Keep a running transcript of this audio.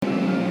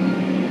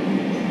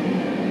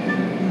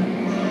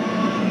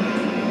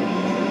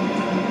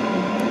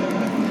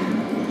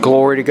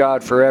Glory to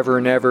God forever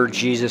and ever.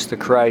 Jesus the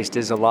Christ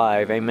is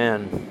alive.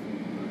 Amen.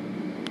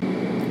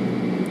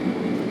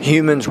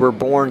 Humans were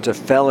born to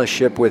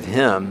fellowship with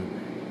Him,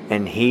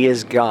 and He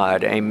is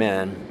God.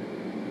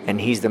 Amen. And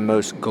He's the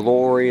most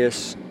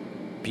glorious,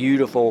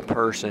 beautiful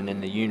person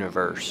in the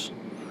universe.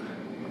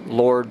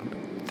 Lord,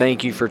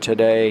 thank You for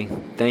today.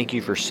 Thank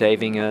You for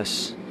saving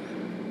us.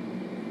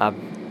 I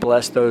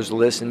bless those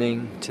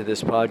listening to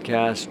this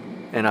podcast,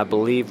 and I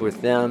believe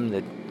with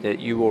them that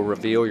You will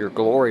reveal Your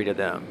glory to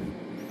them.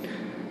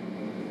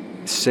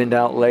 Send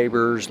out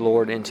laborers,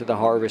 Lord, into the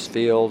harvest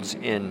fields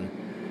in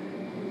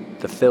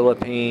the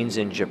Philippines,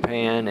 in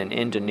Japan, and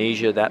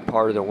Indonesia, that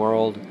part of the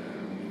world.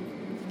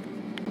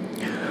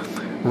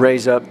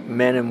 Raise up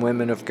men and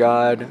women of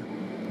God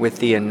with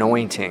the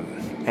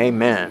anointing.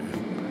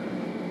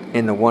 Amen.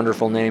 In the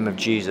wonderful name of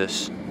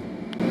Jesus.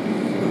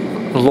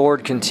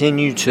 Lord,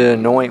 continue to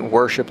anoint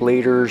worship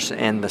leaders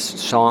and the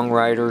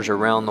songwriters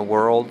around the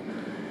world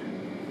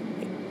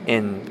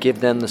and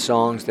give them the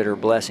songs that are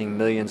blessing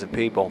millions of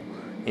people.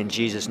 In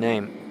Jesus'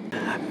 name.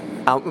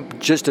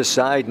 Just a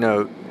side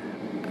note,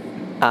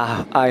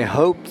 I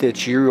hope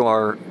that you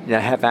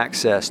have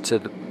access to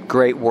the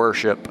great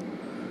worship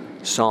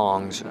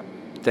songs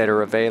that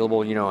are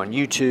available, on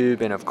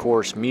YouTube, and of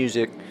course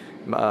music,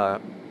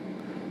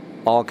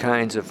 all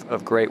kinds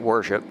of great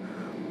worship.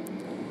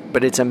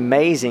 But it's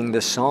amazing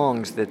the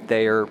songs that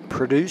they are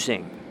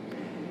producing.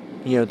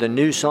 The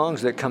new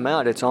songs that come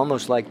out, it's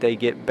almost like they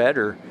get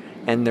better.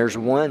 And there's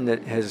one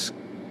that has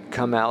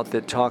come out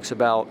that talks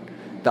about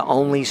the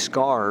only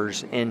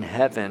scars in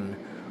heaven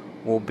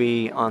will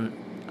be on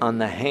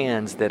the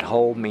hands that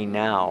hold me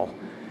now.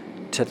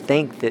 To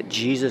think that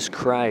Jesus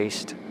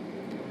Christ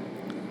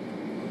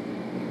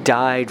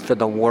died for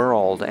the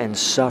world and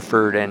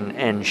suffered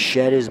and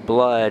shed His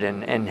blood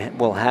and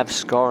will have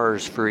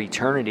scars for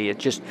eternity.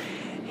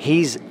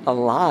 He's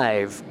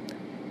alive.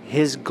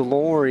 His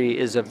glory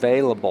is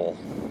available.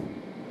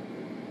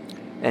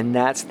 And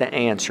that's the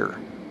answer.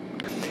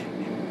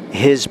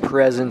 His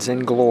presence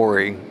and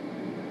glory,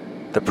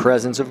 the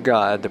presence of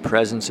God, the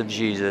presence of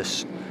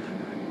Jesus,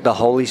 the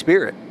Holy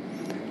Spirit,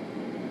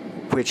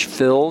 which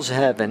fills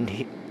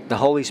heaven. The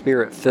Holy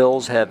Spirit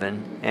fills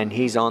heaven, and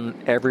He's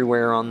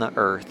everywhere on the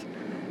earth.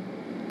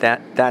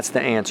 That's the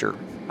answer.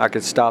 I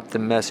could stop the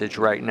message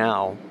right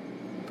now.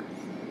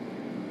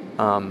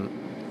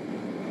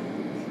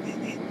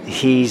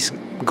 He's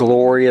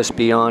glorious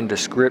beyond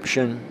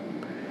description.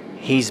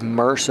 He's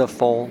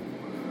merciful,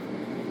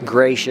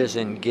 gracious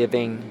and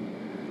giving,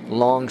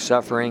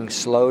 long-suffering,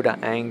 slow to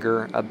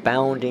anger,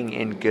 abounding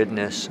in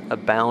goodness,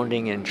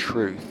 abounding in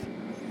truth.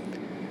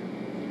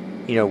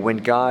 When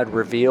God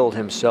revealed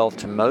Himself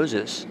to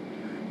Moses,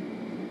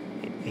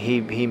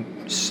 He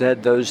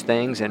said those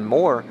things and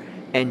more,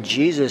 and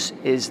Jesus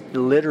is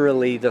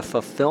literally the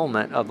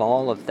fulfillment of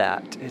all of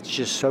that. It's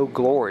just so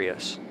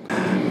glorious.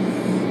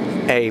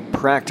 A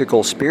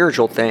practical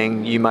spiritual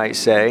thing, you might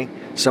say.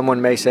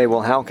 Someone may say,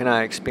 well, how can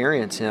I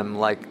experience Him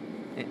like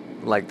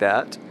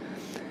that?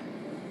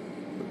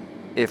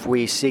 If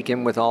we seek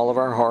Him with all of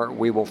our heart,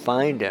 we will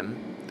find Him.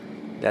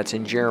 That's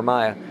in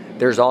Jeremiah.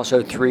 There's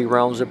also 3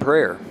 realms of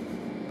prayer.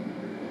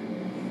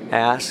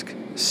 Ask,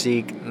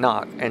 seek,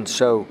 knock. And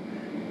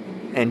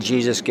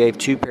Jesus gave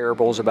 2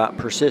 parables about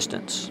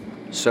persistence.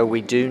 So we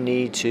do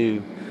need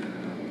to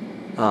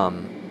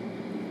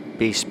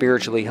be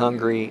spiritually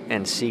hungry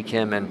and seek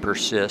Him and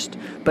persist.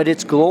 But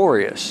it's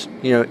glorious.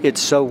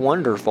 It's so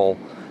wonderful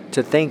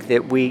to think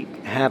that we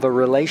have a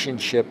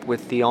relationship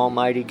with the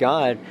Almighty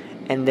God,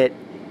 and that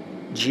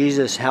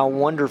Jesus, how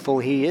wonderful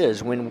He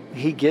is. When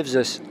He gives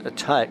us a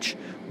touch,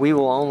 we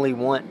will only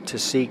want to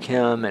seek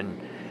Him,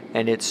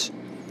 and it's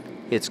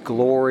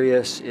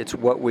glorious. It's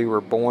what we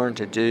were born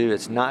to do.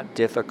 It's not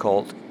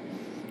difficult.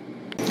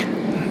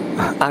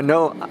 I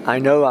know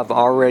I've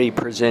already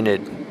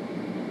presented,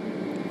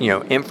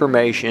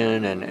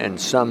 information and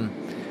some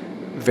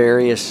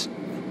various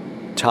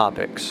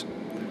topics,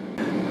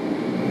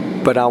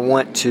 but I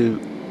want to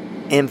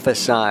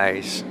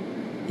emphasize,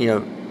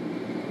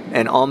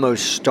 and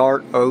almost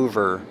start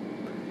over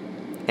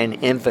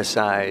and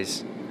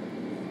emphasize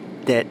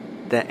that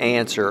the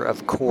answer,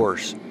 of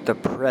course, the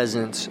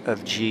presence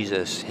of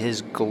Jesus,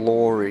 His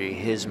glory,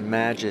 His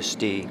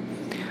majesty,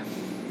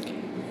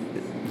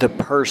 the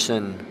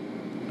person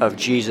of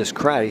Jesus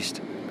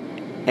Christ,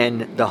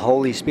 and the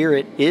Holy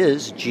Spirit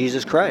is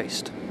Jesus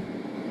Christ.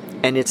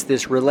 And it's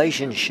this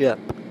relationship.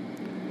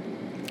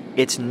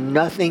 It's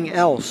nothing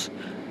else.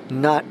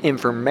 Not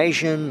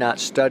information, not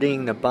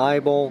studying the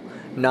Bible,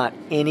 not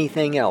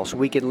anything else.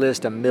 We could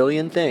list a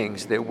million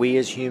things that we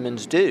as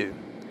humans do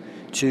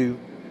to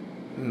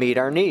meet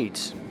our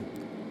needs.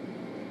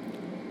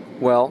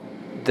 Well,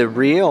 the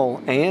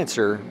real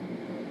answer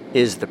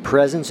is the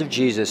presence of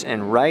Jesus,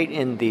 and right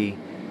in the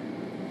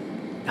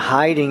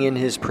hiding in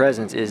His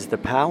presence is the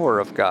power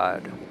of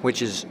God,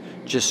 which is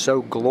just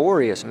so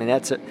glorious. I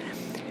mean,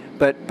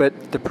 but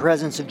the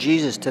presence of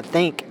Jesus, to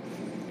think,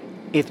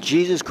 if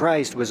Jesus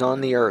Christ was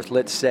on the earth,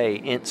 let's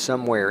say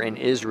somewhere in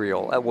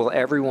Israel, well,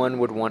 everyone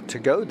would want to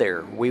go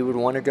there. We would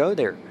want to go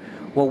there.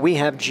 Well, we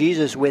have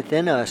Jesus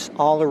within us,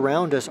 all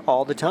around us,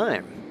 all the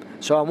time.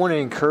 So I want to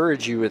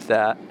encourage you with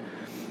that.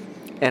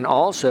 And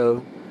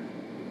also,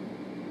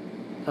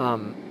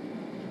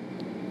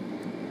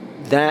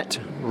 that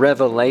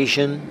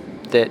revelation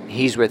that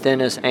He's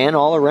within us and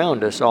all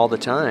around us all the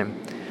time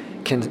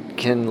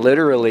can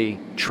literally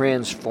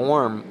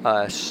transform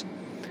us,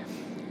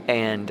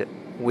 and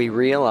we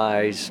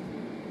realize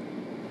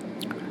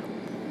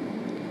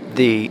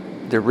the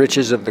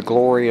riches of the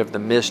glory of the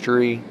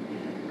mystery,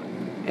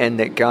 and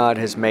that God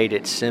has made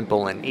it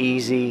simple and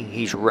easy.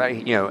 He's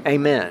right,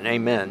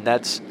 amen.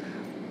 That's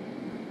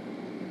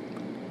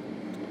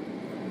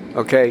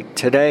okay.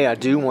 Today I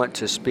do want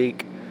to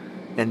speak,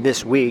 and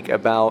this week,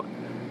 about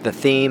the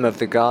theme of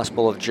the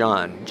Gospel of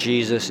John.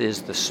 Jesus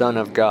is the Son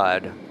of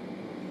God.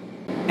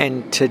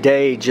 And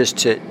today, just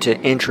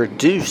to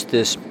introduce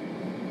this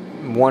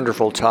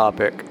wonderful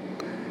topic,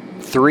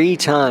 3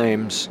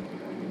 times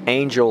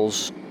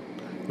angels,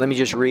 let me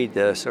just read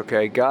this,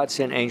 okay? God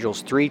sent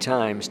angels 3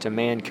 times to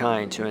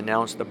mankind to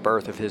announce the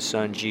birth of His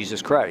Son,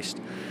 Jesus Christ.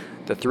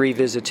 The 3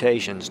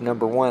 visitations.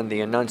 Number 1,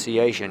 the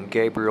Annunciation.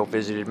 Gabriel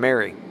visited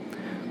Mary.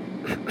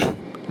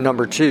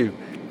 Number 2,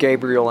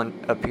 Gabriel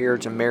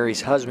appeared to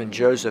Mary's husband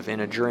Joseph in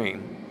a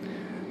dream.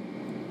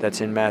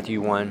 That's in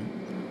Matthew 1.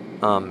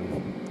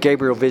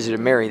 Gabriel visited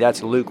Mary.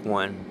 That's Luke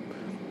 1.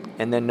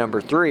 And then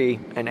number 3,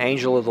 an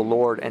angel of the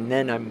Lord. And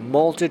then a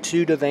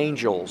multitude of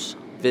angels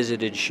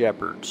visited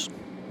shepherds.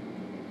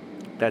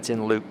 That's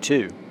in Luke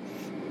 2.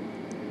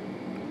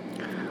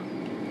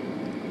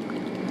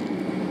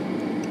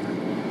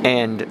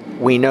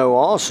 And we know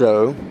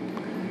also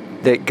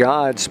that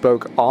God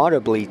spoke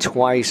audibly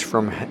twice,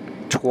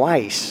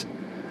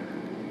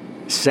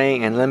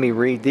 saying, and let me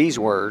read these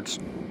words.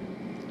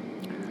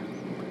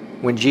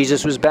 When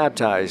Jesus was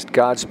baptized,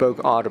 God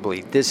spoke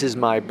audibly, "This is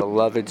my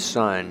beloved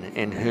Son,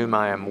 in whom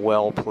I am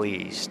well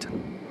pleased."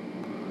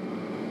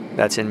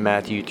 That's in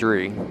Matthew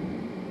 3.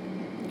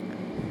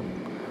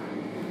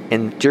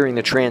 And during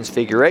the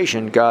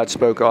Transfiguration, God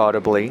spoke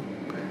audibly,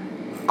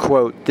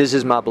 quote, "This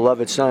is my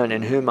beloved Son,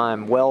 in whom I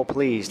am well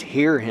pleased.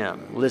 Hear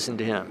Him, listen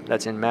to Him."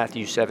 That's in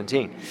Matthew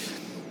 17.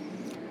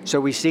 So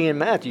we see in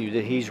Matthew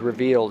that He's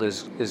revealed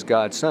as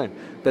God's Son.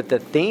 But the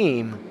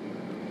theme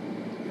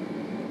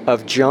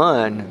of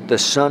John, the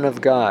Son of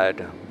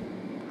God,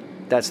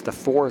 that's the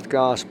 4th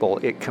gospel.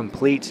 It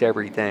completes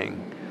everything.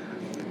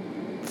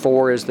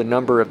 4 is the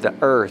number of the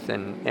earth,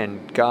 and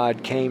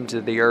God came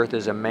to the earth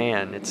as a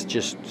man. It's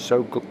just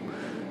so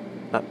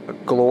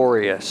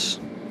glorious.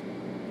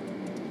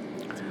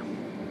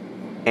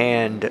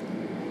 And,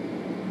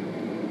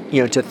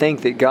 to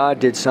think that God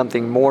did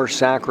something more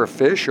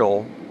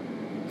sacrificial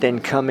than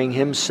coming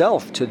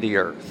Himself to the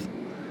earth.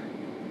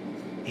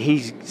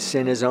 He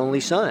sent His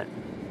only Son.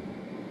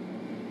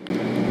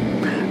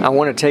 I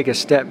want to take a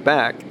step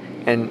back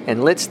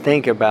and let's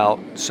think about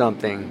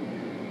something.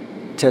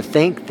 To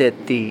think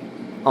that the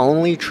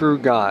only true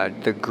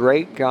God, the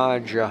great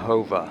God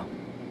Jehovah,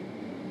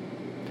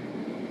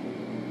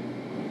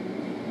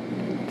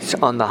 is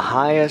on the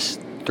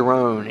highest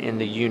throne in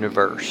the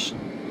universe.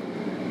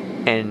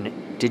 And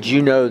did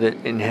you know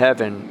that in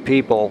heaven,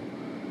 people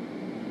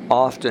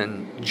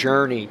often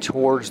journey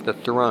towards the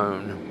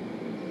throne,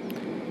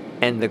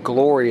 and the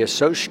glory is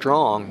so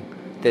strong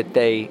that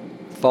they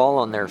fall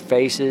on their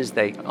faces.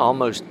 They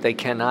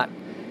cannot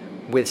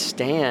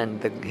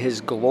withstand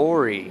His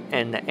glory,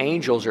 and the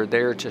angels are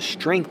there to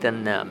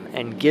strengthen them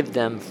and give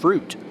them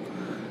fruit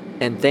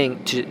and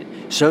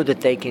so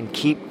that they can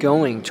keep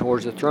going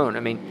towards the throne. I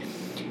mean,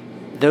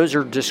 those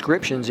are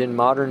descriptions in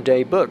modern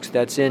day books.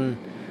 That's in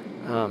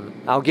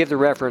I'll give the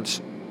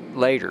reference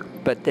later,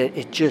 but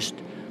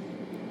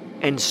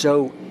and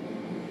so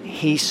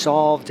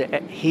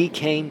He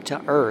came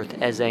to earth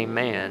as a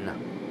man.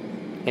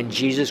 And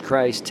Jesus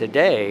Christ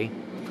today,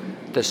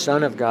 the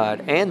Son of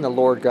God and the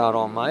Lord God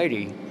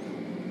Almighty,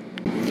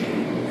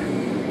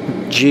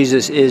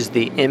 Jesus is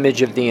the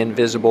image of the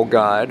invisible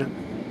God.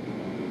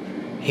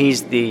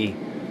 He's the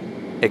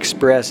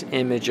express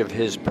image of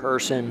His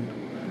person,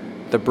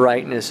 the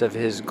brightness of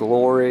His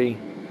glory,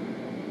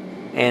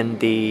 and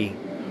the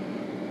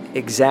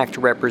exact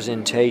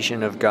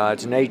representation of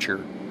God's nature.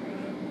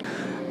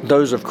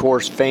 Those, of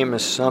course,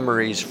 famous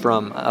summaries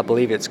from, I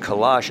believe it's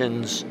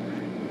Colossians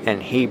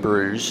and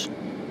Hebrews,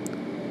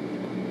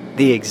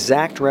 the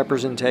exact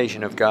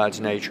representation of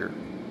God's nature.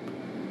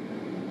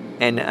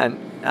 And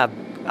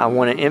I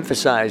want to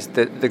emphasize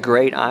the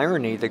great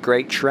irony, the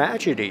great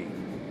tragedy.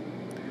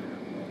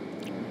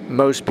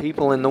 Most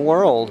people in the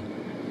world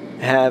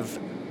have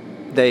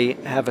a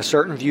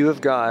certain view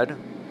of God,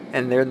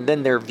 and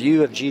then their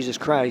view of Jesus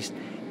Christ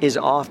is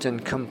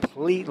often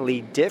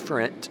completely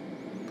different.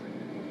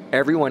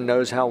 Everyone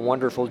knows how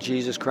wonderful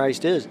Jesus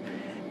Christ is.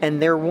 And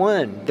they're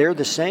one. They're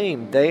the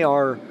same.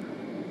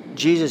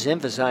 Jesus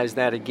emphasized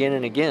that again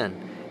and again.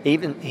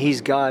 Even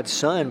He's God's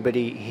Son, but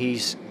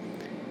He's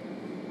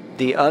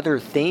the other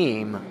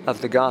theme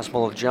of the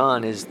Gospel of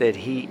John is that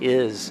He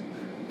is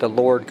the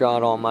Lord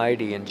God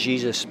Almighty. And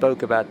Jesus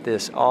spoke about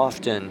this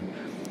often.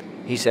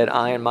 He said,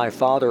 "I and my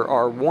Father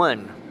are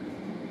one."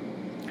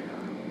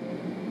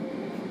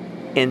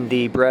 In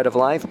the Bread of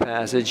Life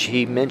passage,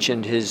 he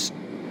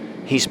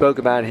spoke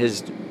about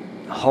his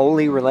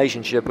holy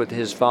relationship with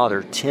his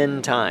Father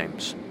 10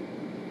 times.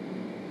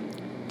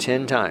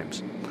 10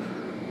 times.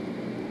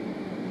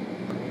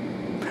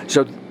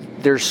 So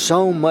there's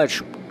so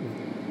much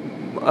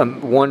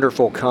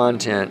wonderful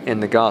content in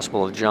the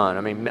Gospel of John.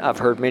 I mean, I've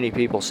heard many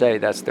people say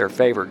that's their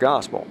favorite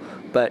gospel.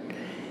 But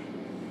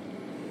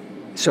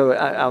so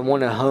I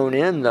want to hone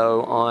in,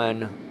 though,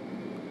 on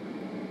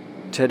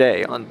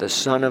today, on the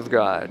Son of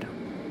God.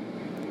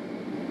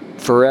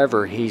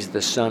 Forever, he's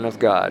the Son of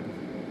God.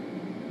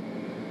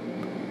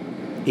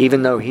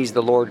 Even though he's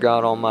the Lord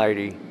God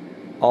Almighty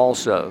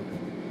also.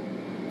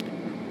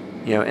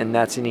 And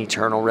that's an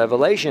eternal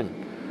revelation.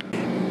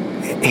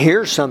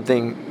 Here's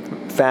something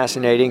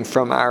fascinating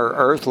from our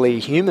earthly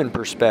human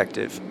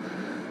perspective.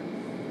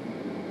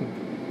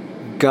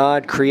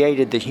 God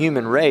created the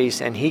human race,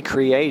 and he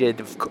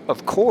created,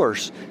 of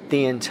course,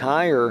 the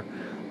entire,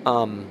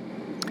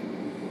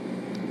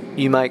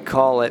 you might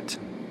call it,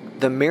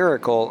 the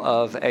miracle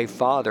of a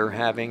father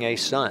having a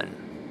son.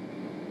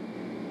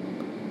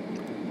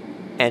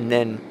 And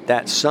then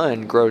that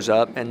son grows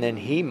up, and then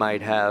he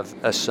might have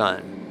a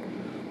son.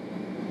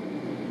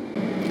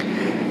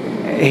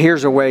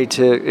 Here's a way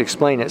to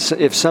explain it.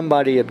 If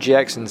somebody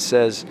objects and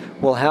says,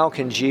 well, how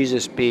can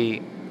Jesus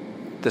be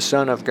the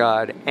Son of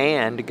God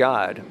and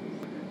God?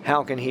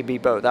 How can he be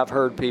both? I've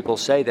heard people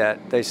say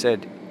that. They say,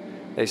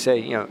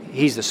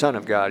 he's the Son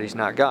of God, he's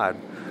not God.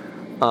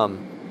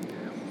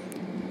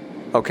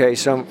 Okay,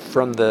 so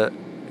from the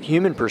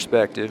human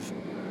perspective,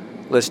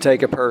 let's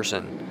take a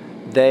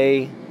person.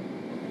 They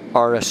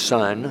are a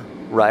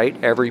son, right?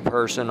 Every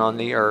person on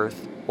the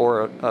earth,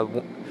 or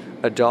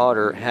a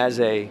daughter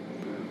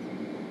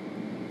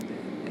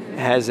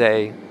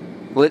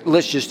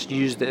let's just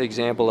use the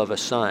example of a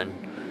son,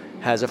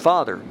 has a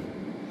father.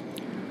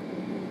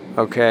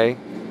 Okay?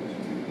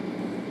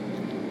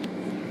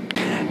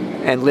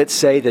 And let's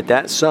say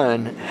that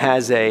son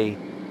has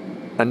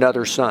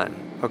another son.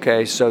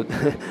 Okay, so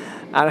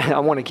I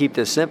want to keep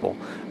this simple.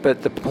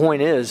 But the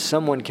point is,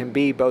 someone can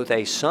be both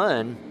a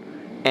son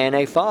and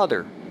a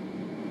father.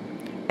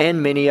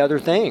 And many other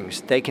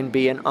things. They can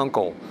be an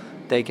uncle.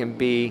 They can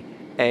be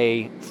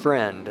a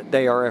friend.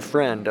 They are a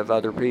friend of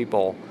other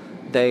people.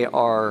 They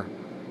have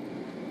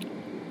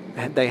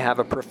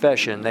a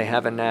profession. They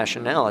have a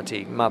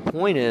nationality. My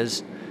point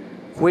is,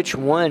 which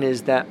one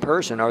is that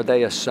person? Are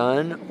they a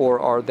son or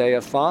are they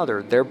a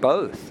father? They're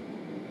both.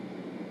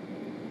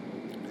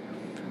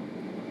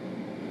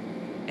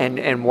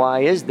 And why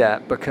is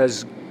that?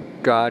 Because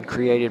God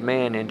created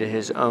man into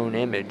his own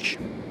image.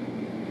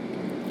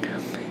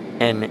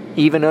 And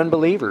even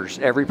unbelievers,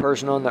 every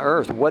person on the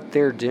earth, what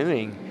they're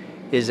doing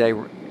is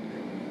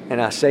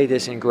and I say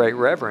this in great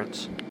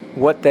reverence,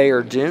 what they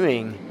are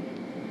doing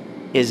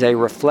is a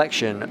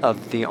reflection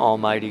of the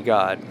Almighty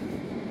God.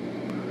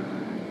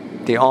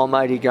 The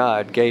Almighty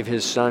God gave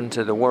his Son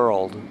to the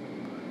world,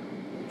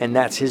 and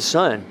that's his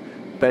Son,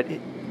 but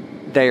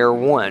they are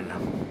one.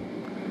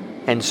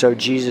 And so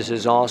Jesus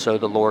is also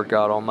the Lord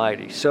God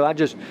Almighty. So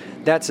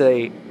that's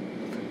a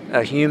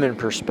human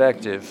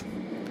perspective,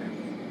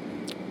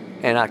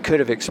 and I could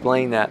have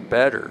explained that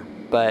better,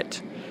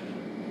 but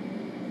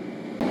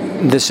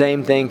the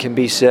same thing can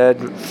be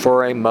said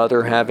for a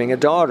mother having a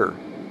daughter.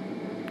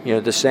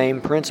 The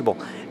same principle.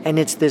 And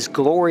it's this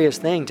glorious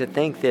thing to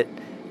think that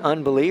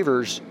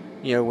unbelievers,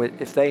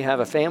 if they have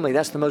a family,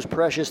 that's the most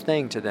precious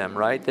thing to them,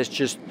 right?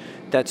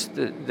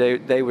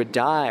 They would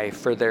die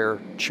for their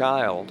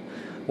child.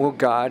 Well,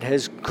 God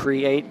has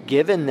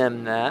given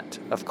them that,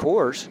 of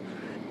course,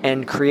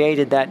 and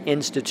created that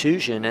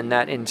institution and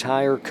that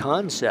entire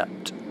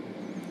concept.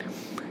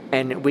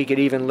 And we could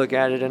even look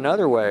at it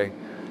another way.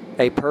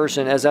 A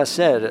person, as I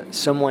said,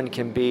 someone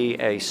can be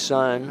a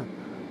son,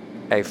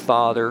 a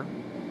father,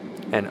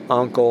 an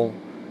uncle,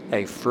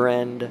 a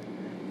friend.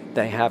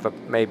 They have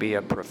maybe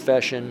a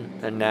profession,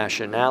 a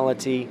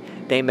nationality.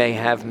 They may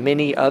have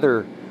many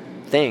other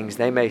things.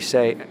 They may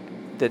say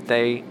that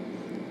they,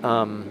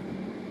 and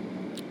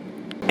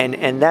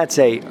that's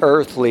a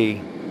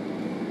earthly,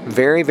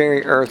 very,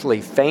 very earthly,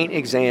 faint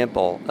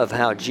example of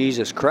how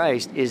Jesus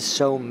Christ is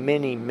so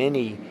many,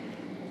 many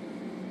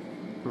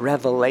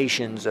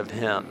revelations of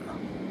him.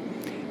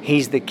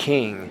 He's the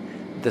King,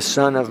 the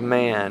Son of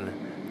Man,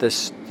 the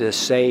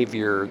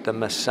Savior, the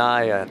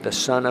Messiah, the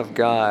Son of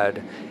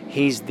God.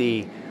 He's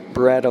the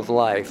bread of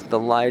life, the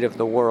light of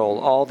the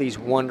world. All these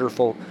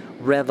wonderful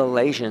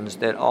revelations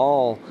that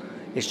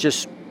it's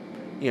just,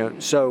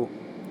 so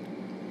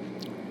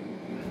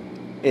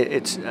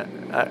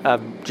I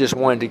just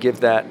wanted to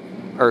give that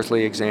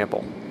earthly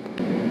example.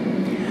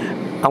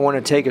 I want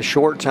to take a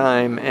short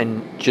time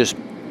and just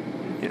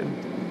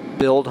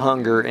build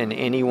hunger in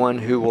anyone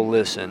who will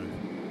listen.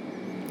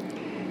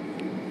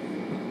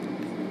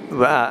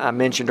 I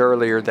mentioned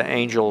earlier the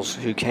angels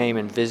who came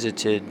and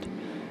visited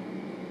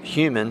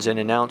humans and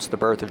announced the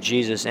birth of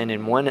Jesus, and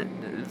in one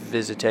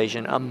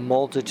visitation, a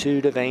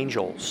multitude of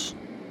angels.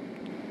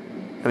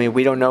 I mean,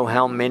 we don't know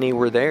how many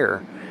were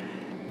there.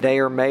 They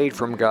are made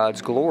from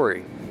God's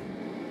glory.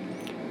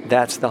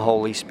 That's the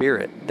Holy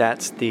Spirit.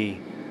 That's who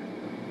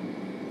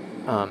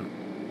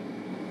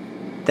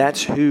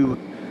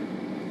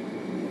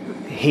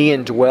He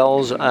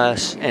indwells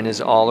us and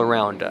is all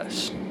around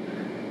us.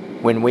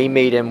 When we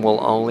meet Him,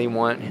 we'll only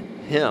want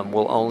Him.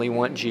 We'll only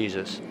want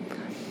Jesus.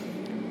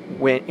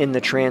 When in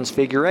the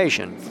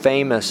Transfiguration,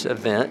 famous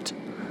event,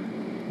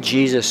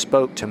 Jesus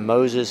spoke to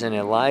Moses and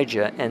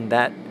Elijah, and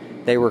that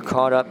they were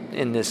caught up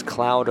in this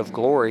cloud of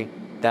glory.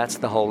 That's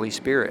the Holy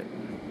Spirit.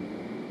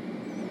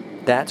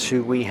 That's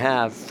who we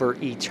have for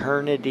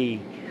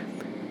eternity.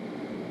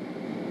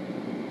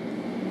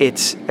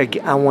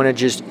 I want to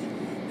just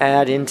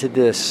add into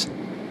this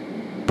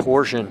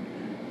portion.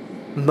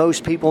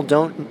 Most people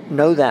don't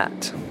know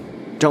that,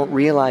 don't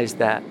realize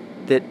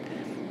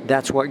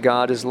that's what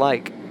God is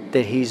like,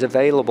 that He's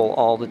available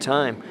all the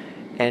time.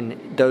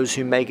 And those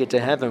who make it to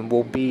heaven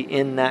will be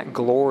in that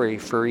glory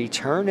for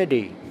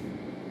eternity.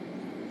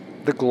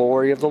 The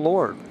glory of the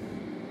Lord.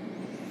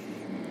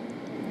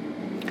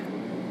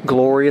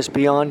 Glorious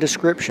beyond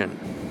description.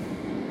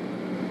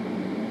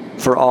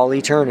 For all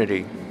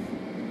eternity.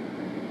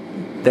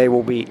 They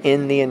will be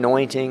in the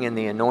anointing, and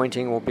the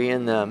anointing will be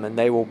in them, and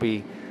they will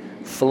be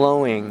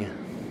flowing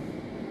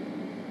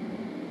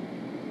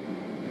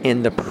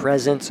in the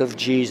presence of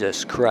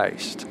Jesus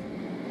Christ.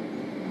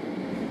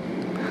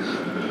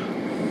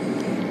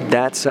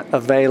 That's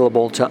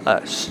available to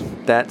us.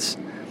 That's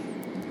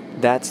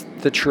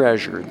the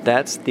treasure.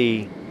 That's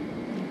the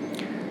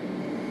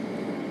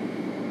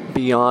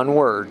beyond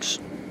words.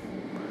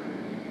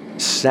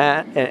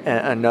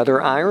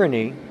 Another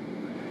irony,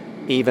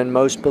 even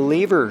most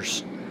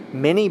believers,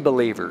 many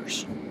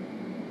believers,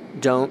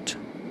 don't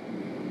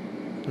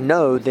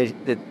know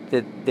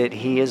that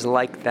He is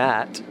like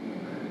that.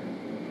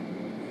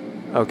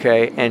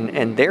 Okay,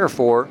 and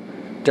therefore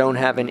don't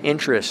have an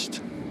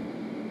interest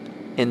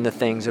in the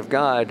things of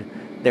God.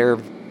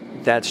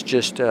 That's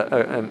just,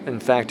 in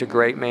fact, a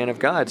great man of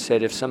God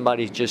said if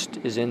somebody just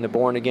is in the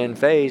born again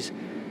phase,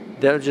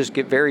 they'll just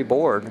get very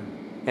bored.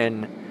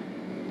 And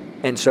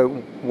so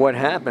what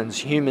happens?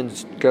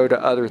 Humans go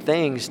to other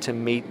things to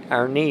meet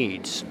our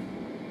needs,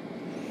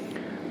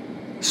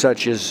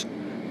 such as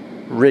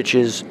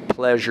riches,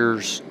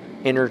 pleasures,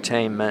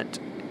 entertainment,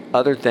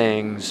 other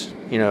things,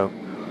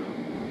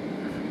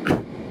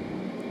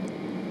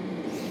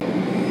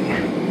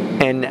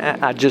 And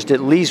I just at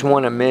least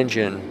want to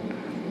mention,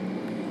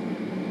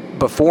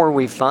 before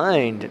we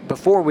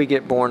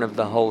get born of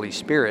the Holy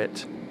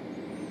Spirit,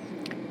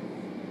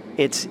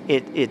 it's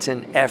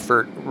an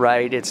effort,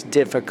 right? It's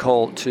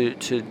difficult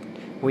to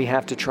we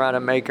have to try to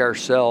make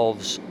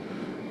ourselves,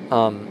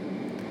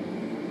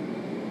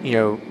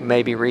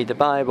 maybe read the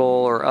Bible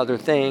or other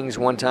things.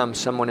 One time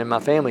someone in my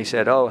family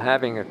said,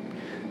 having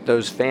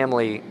those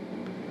family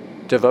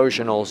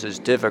devotionals is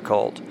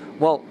difficult.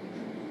 Well,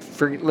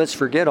 let's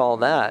forget all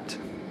that.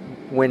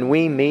 When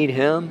we meet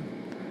Him,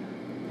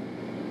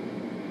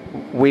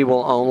 we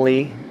will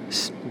only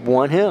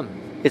want Him.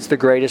 It's the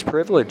greatest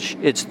privilege.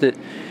 It's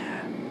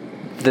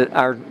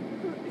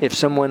if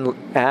someone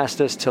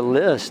asked us to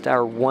list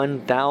our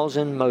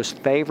 1,000 most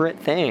favorite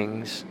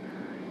things,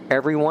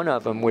 every one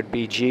of them would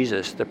be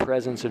Jesus, the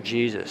presence of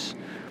Jesus,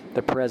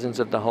 the presence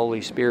of the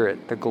Holy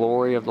Spirit, the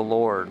glory of the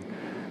Lord,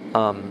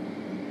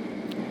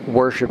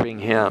 worshiping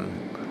Him,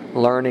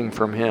 learning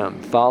from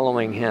Him,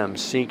 following Him,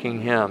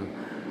 seeking Him,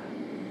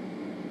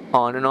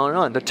 on and on and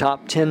on. The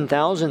top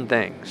 10,000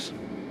 things.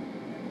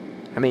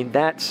 I mean,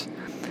 that's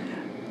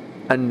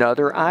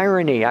another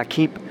irony. I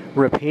keep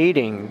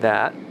repeating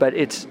that, but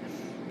it's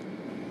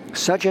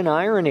such an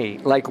irony,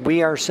 like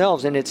we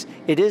ourselves, and it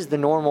is the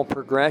normal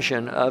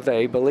progression of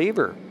a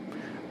believer.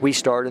 We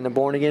start in the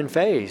born again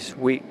phase.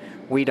 We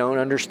don't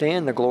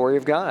understand the glory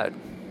of God.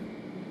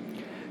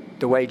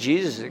 The way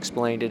Jesus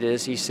explained it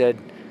is, He said,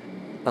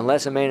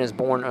 unless a man is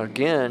born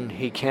again,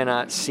 he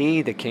cannot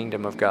see the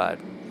kingdom of God.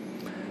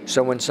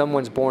 So when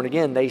someone's born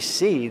again, they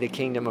see the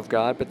kingdom of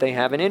God, but they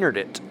haven't entered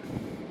it.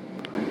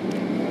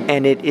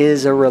 And it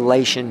is a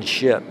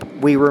relationship.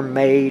 We were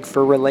made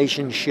for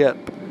relationship.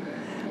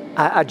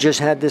 I just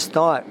had this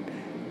thought.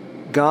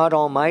 God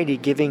Almighty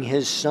giving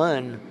His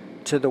Son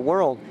to the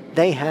world.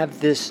 They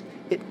have this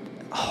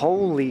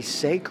holy,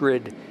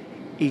 sacred,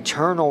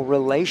 eternal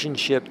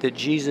relationship that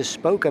Jesus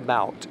spoke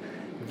about.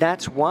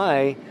 That's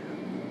why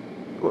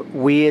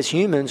we as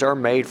humans are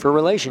made for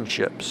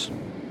relationships.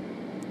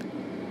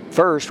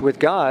 First, with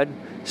God.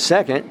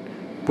 Second,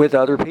 with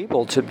other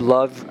people, to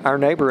love our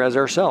neighbor as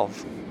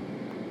ourselves.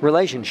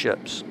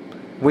 Relationships.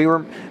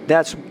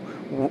 That's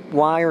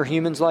why are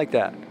humans like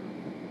that?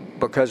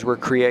 Because we're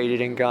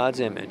created in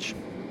God's image.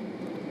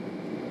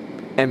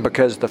 And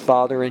because the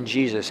Father and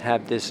Jesus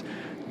have this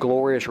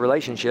glorious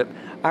relationship,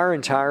 our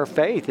entire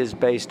faith is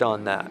based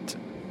on that.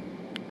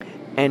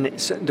 And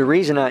the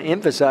reason I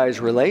emphasize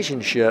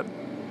relationship,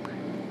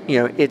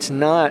 it's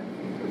not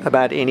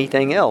about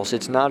anything else.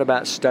 It's not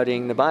about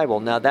studying the Bible.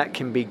 Now, that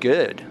can be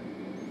good.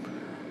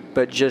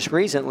 But just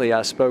recently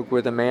I spoke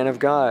with a man of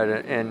God,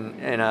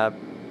 and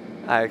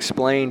I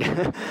explained,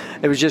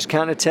 it was just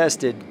kind of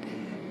tested.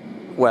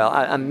 Well,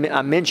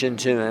 I mentioned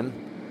to him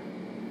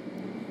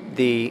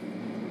the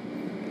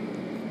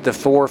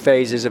 4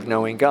 phases of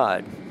knowing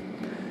God.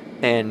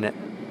 And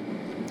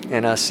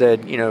I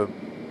said,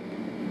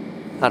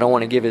 I don't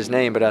want to give his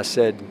name, but I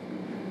said,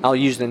 I'll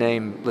use the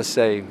name, let's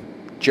say,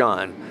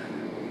 John.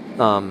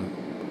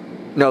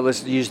 No,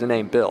 let's use the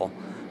name Bill.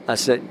 I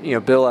said,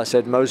 Bill, I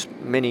said,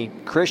 many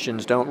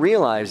Christians don't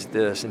realize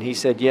this. And he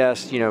said,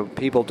 yes,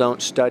 people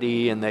don't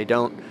study and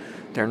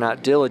they're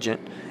not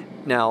diligent.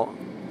 Now,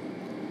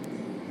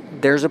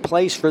 there's a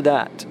place for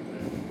that.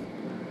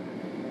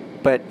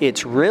 But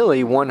it's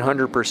really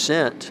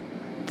 100%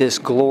 this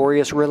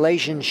glorious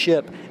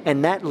relationship.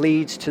 And that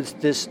leads to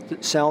this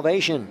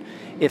salvation.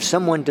 If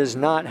someone does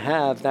not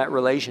have that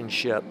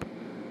relationship,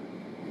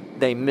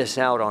 they miss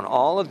out on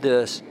all of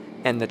this.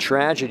 And the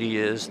tragedy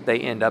is they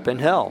end up in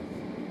hell.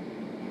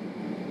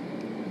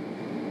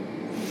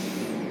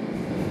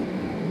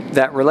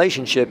 That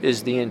relationship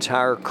is the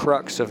entire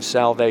crux of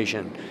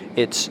salvation.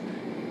 It's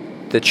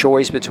the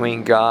choice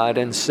between God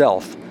and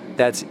self.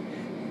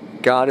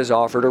 God has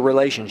offered a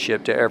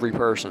relationship to every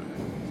person.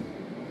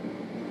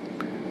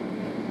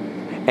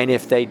 And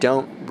if they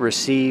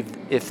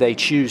if they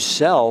choose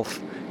self,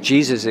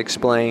 Jesus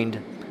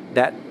explained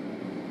that,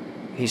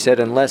 he said,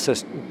 unless a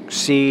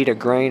seed, a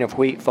grain of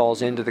wheat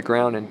falls into the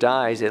ground and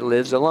dies, it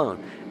lives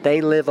alone.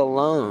 They live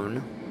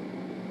alone.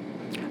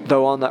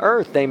 Though on the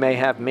earth they may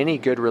have many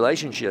good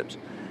relationships,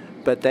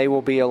 but they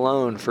will be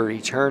alone for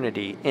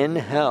eternity in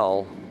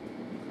hell.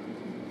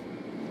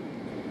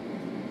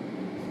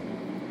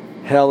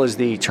 Hell is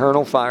the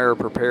eternal fire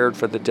prepared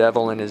for the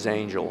devil and his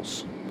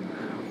angels.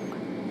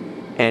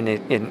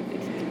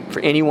 And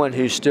for anyone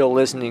who's still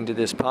listening to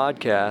this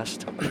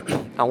podcast,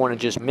 I want to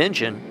just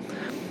mention,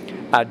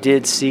 I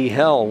did see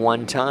hell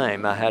one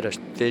time. I had a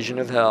vision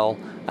of hell.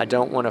 I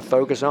don't want to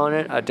focus on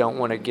it. I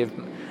don't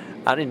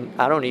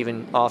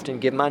even often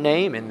give my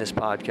name in this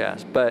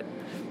podcast, but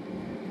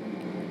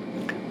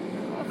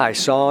I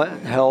saw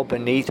hell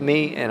beneath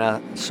me, and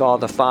I saw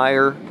the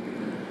fire,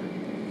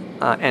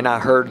 and I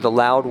heard the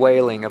loud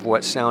wailing of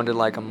what sounded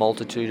like a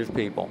multitude of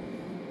people.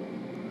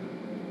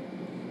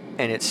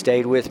 And it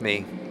stayed with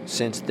me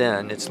since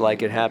then. It's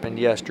like it happened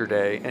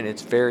yesterday, and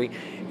it's very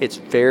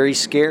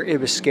scary. It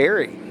was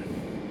scary.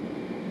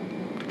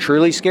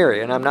 Truly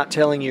scary. And I'm not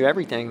telling you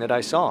everything that I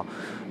saw,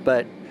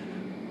 but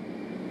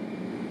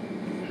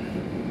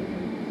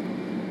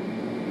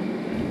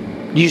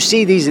you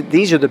see,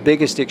 these are the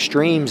biggest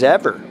extremes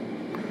ever.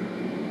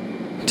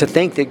 To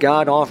think that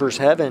God offers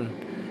heaven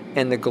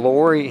and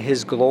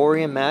His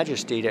glory and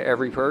majesty to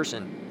every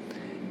person,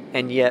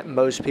 and yet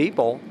most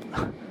people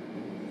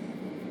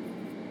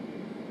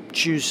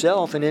choose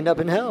self and end up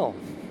in hell.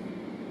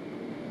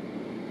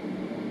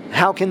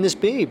 How can this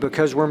be?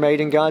 Because we're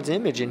made in God's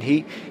image, and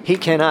He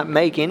cannot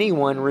make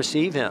anyone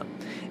receive Him.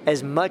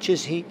 As much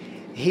as He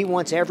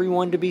wants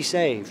everyone to be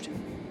saved,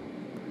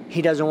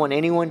 He doesn't want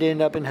anyone to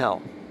end up in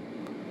hell.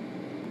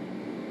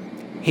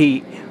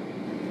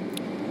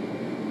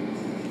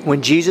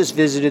 When Jesus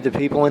visited the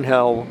people in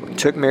hell,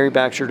 took Mary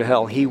Baxter to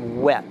hell, He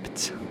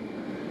wept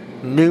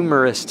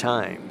numerous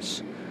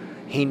times.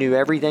 He knew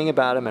everything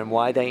about them and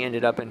why they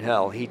ended up in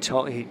hell.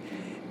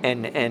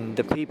 And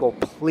the people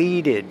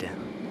pleaded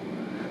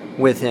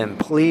with Him,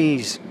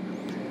 please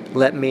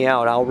let me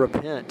out. I'll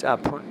repent.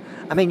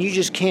 I mean, you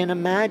just can't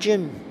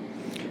imagine.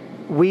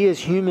 We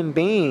as human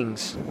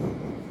beings,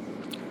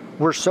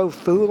 we're so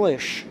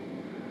foolish.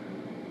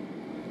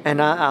 And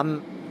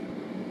I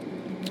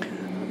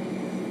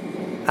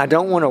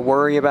don't want to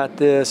worry about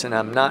this, and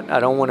I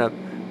don't want to,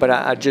 but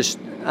I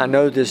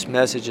know this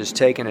message has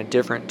taken a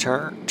different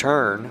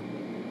turn.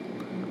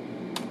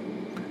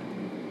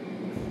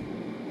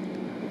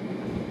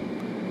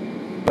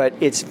 But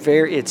it's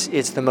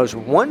the most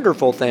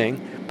wonderful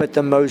thing, but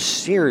the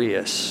most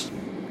serious.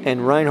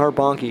 And Reinhard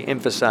Bonnke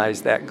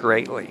emphasized that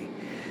greatly.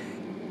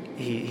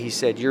 He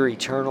said, your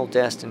eternal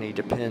destiny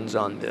depends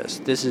on this.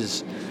 This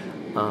is,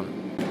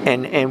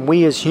 and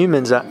we as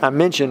humans, I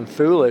mentioned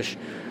foolish.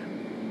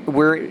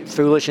 We're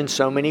foolish in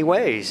so many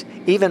ways.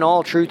 Even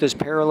all truth is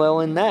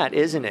parallel in that,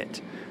 isn't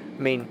it?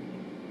 I mean,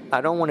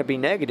 I don't want to be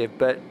negative,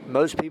 but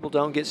most people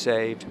don't get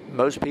saved.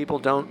 Most people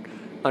don't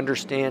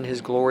understand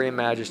His glory and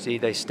majesty.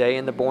 They stay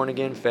in the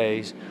born-again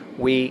phase.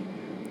 We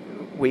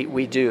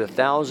do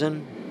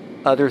 1,000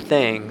 other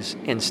things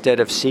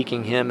instead of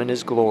seeking Him and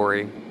His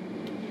glory.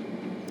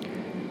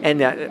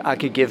 And I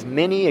could give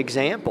many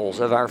examples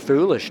of our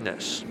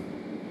foolishness.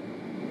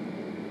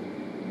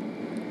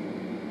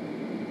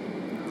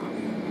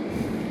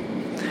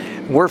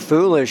 We're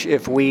foolish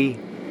if or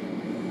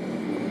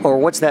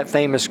what's that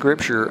famous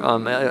scripture?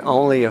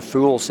 Only a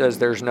fool says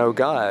there's no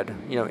God.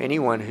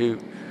 Anyone who,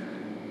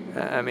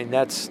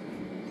 that's,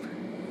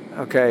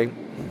 okay.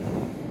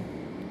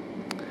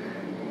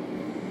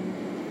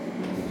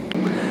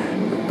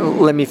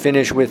 Let me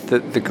finish with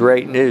the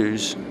great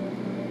news.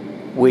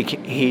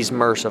 He's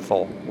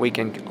merciful. We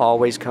can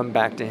always come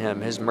back to Him.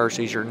 His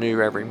mercies are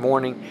new every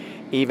morning,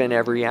 even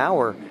every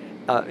hour.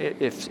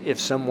 If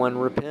someone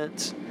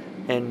repents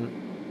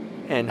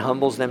and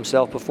humbles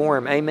themselves before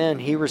Him, amen,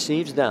 He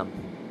receives them.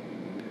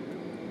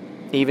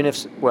 Even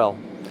if,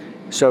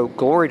 So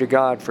glory to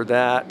God for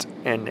that,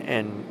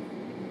 and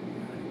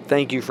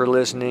thank you for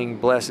listening.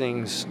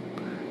 Blessings.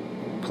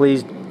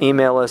 Please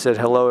email us at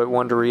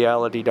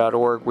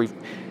hello@wonderreality.org. We've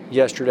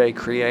yesterday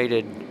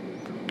created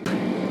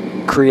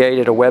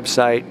a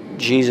website,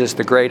 Jesus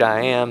the Great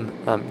I Am,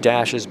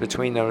 dashes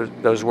between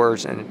those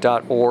words, and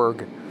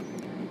 .org,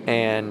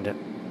 and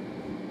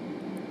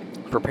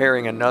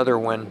preparing another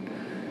one.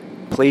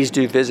 Please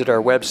do visit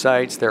our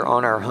websites. They're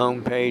on our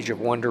homepage of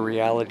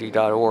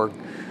wonderreality.org.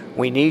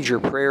 We need your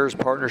prayers,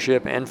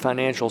 partnership, and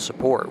financial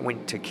support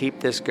to keep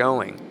this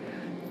going.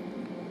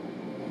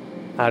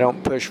 I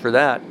don't push for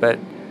that, but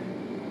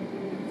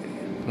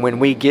when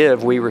we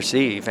give, we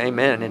receive.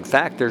 Amen. In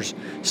fact, there's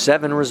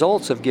 7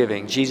 results of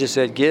giving. Jesus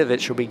said, "Give, it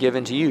shall be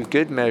given to you.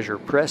 Good measure,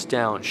 pressed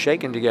down,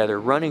 shaken together,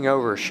 running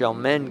over, shall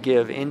men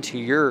give into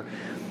your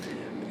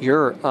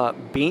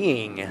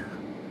being."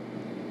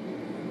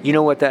 You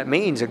know what that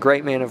means? A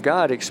great man of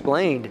God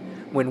explained,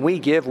 when we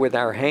give with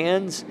our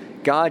hands,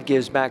 God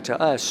gives back to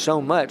us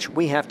so much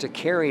we have to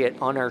carry it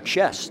on our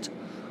chest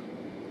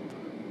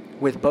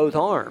with both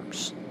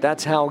arms.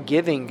 That's how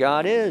giving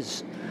God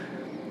is.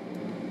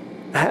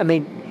 I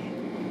mean,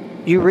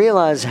 you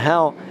realize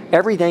how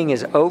everything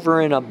is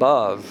over and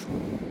above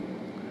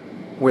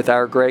with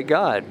our great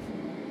God.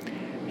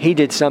 He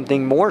did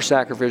something more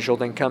sacrificial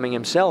than coming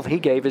himself. He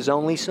gave his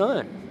only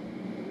son.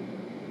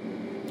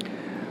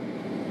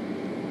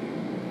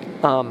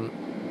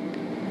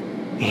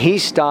 He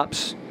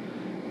stops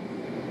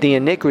the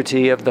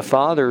iniquity of the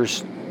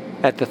fathers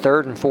at the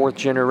 3rd and 4th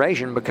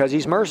generation because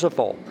he's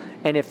merciful.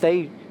 And if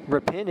they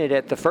repented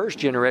at the 1st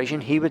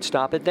generation, he would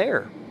stop it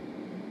there.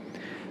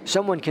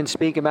 Someone can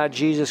speak about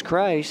Jesus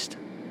Christ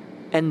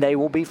and they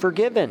will be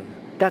forgiven.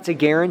 That's a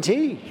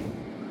guarantee.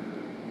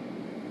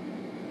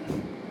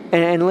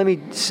 And let me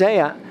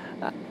say, I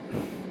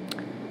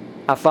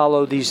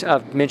follow these,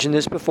 I've mentioned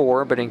this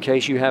before, but in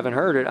case you haven't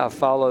heard it, I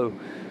follow,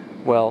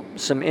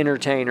 some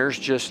entertainers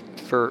just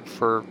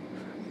for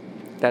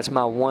that's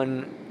my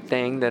one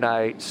thing that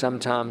I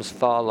sometimes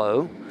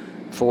follow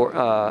for,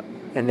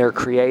 and they're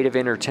creative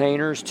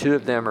entertainers. 2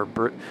 of them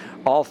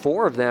all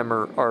 4 of them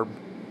are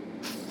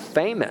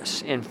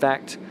famous. In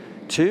fact,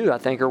 2 I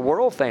think are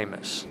world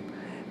famous.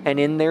 And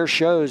in their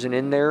shows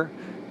and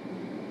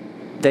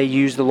they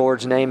use the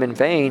Lord's name in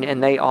vain,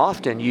 and they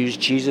often use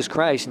Jesus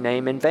Christ's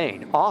name in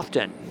vain.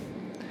 Often.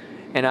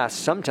 And I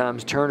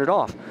sometimes turn it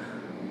off.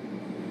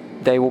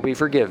 They will be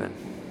forgiven.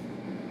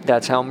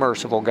 That's how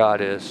merciful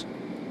God is.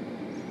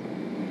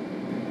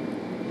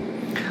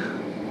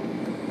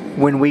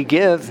 When we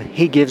give,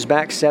 he gives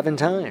back 7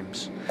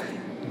 times.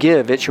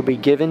 Give, it shall be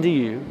given to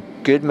you,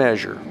 good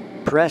measure,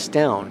 pressed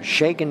down,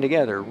 shaken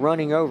together,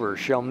 running over,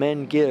 shall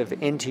men give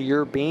into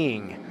your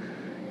being.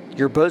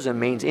 Your bosom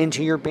means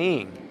into your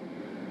being.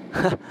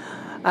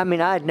 I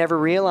mean, I had never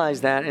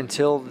realized that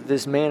until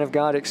this man of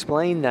God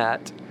explained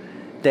that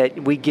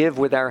we give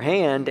with our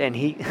hand, and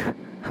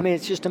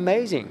it's just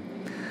amazing.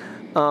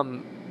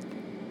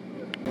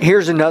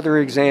 Here's another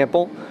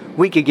example.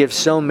 We could give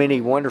so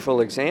many wonderful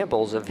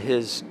examples of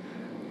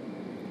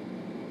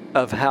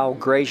how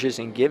gracious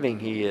and giving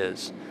he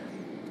is.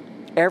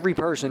 Every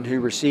person who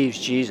receives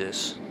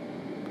Jesus,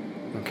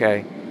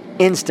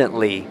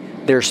 instantly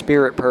their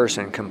spirit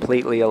person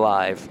completely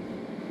alive.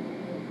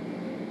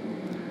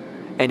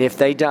 And if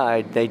they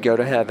died, they'd go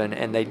to heaven,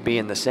 and they'd be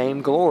in the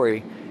same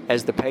glory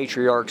as the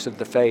patriarchs of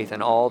the faith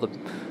and all the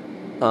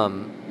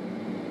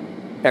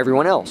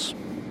everyone else.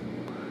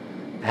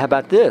 How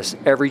about this?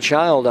 Every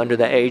child under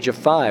the age of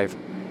 5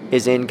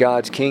 is in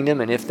God's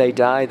kingdom, and if they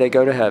die, they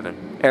go to heaven.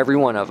 Every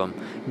one of them.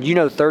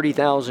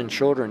 30,000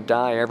 children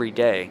die every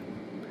day,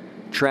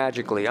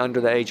 tragically, under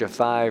the age of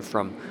 5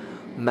 from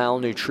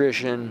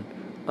malnutrition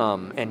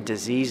and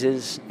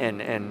diseases,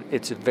 and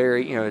it's a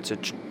very,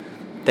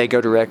 they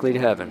go directly to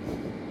heaven.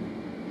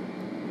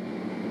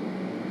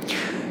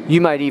 You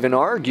might even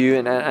argue,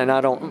 and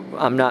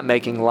I'm not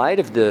making light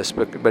of this,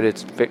 but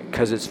it's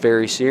because it's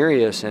very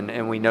serious,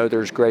 and we know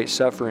there's great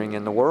suffering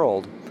in the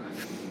world.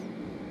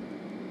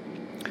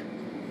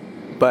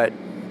 But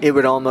it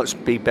would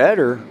almost be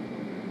better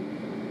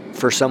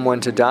for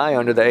someone to die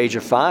under the age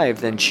of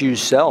 5 than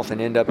choose self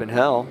and end up in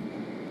hell.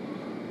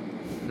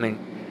 I mean,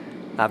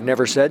 I've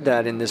never said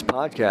that in this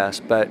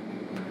podcast, but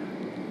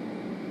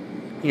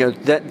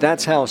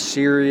that's how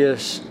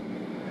serious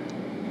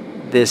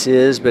this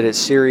is, but it's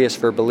serious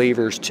for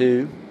believers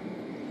too.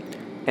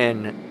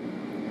 And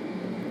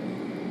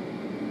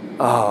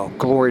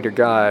glory to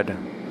God.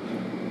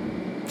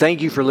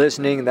 Thank you for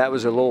listening. That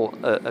was a little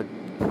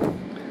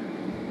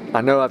I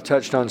know I've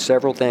touched on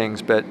several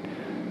things, but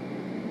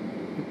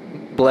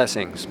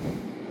blessings.